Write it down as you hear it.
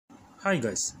Hi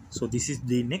guys, so this is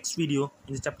the next video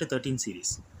in the chapter 13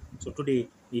 series. So today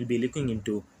we'll be looking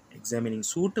into examining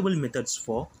suitable methods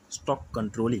for stock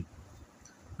controlling.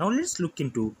 Now let's look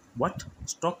into what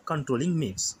stock controlling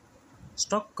means.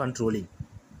 Stock controlling,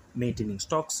 maintaining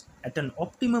stocks at an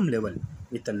optimum level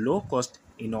with a low cost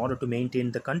in order to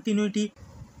maintain the continuity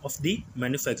of the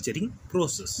manufacturing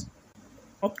process.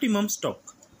 Optimum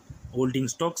stock, holding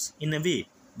stocks in a way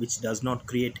which does not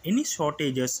create any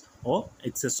shortages or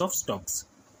excess of stocks.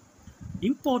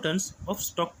 Importance of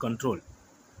stock control,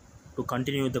 to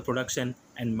continue the production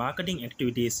and marketing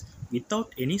activities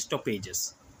without any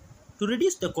stoppages, to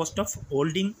reduce the cost of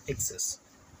holding excess,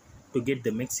 to get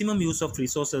the maximum use of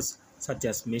resources such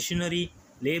as machinery,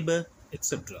 labor,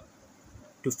 etc.,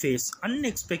 to face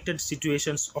unexpected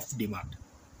situations of demand.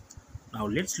 Now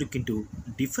let's look into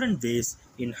different ways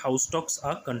in how stocks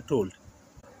are controlled.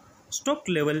 Stock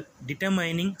level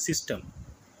determining system,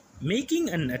 making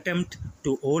an attempt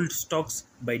to hold stocks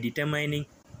by determining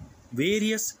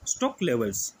various stock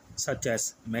levels such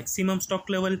as maximum stock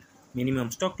level, minimum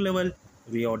stock level,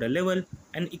 reorder level,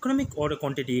 and economic order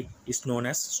quantity is known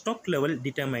as stock level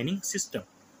determining system.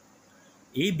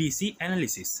 ABC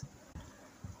analysis.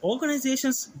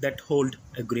 Organizations that hold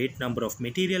a great number of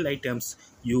material items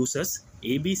uses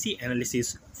ABC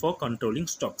analysis for controlling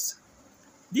stocks.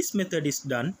 This method is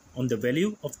done on the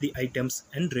value of the items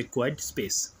and required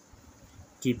space.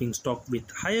 Keeping stock with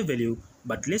higher value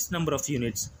but less number of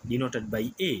units denoted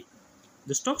by A.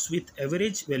 The stocks with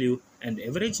average value and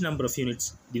average number of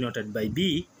units denoted by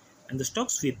B, and the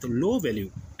stocks with low value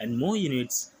and more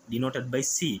units denoted by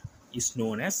C is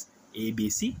known as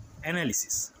ABC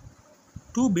analysis.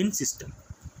 Two-bin system.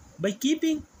 By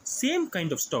keeping same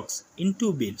kind of stocks in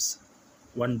two bins,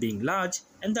 one being large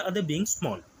and the other being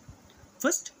small.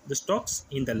 First, the stocks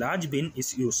in the large bin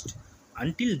is used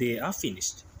until they are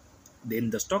finished.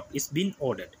 Then the stock is being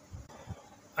ordered.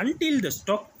 Until the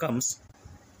stock comes,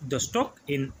 the stock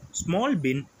in small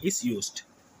bin is used.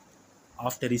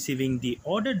 After receiving the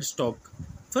ordered stock,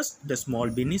 first the small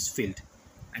bin is filled,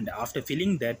 and after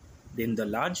filling that, then the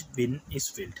large bin is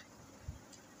filled.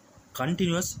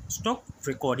 Continuous stock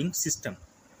recording system,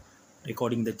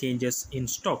 recording the changes in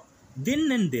stock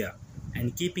then and there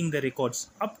and keeping the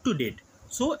records up to date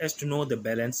so as to know the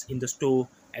balance in the store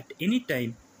at any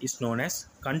time is known as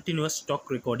continuous stock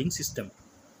recording system.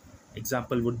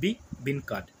 Example would be bin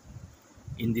card.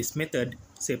 In this method,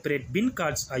 separate bin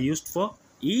cards are used for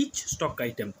each stock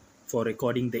item for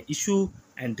recording the issue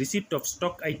and receipt of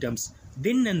stock items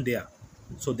then and there,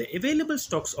 so the available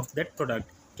stocks of that product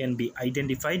can be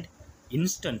identified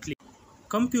instantly.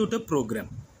 Computer program.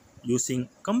 Using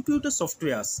computer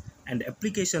softwares and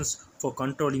applications for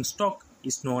controlling stock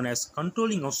is known as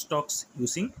controlling of stocks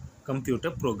using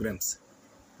computer programs.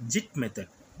 JIT method.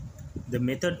 The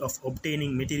method of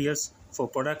obtaining materials for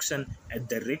production at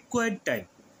the required time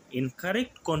in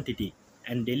correct quantity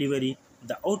and delivery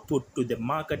the output to the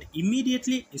market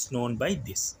immediately is known by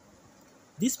this.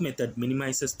 This method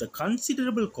minimizes the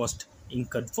considerable cost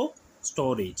incurred for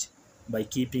storage by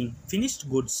keeping finished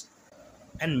goods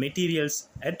and materials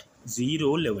at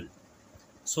zero level.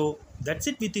 So that's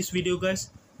it with this video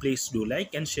guys. Please do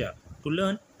like and share to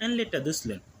learn and let others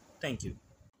learn. Thank you.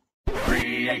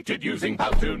 Created using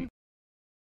Powtoon.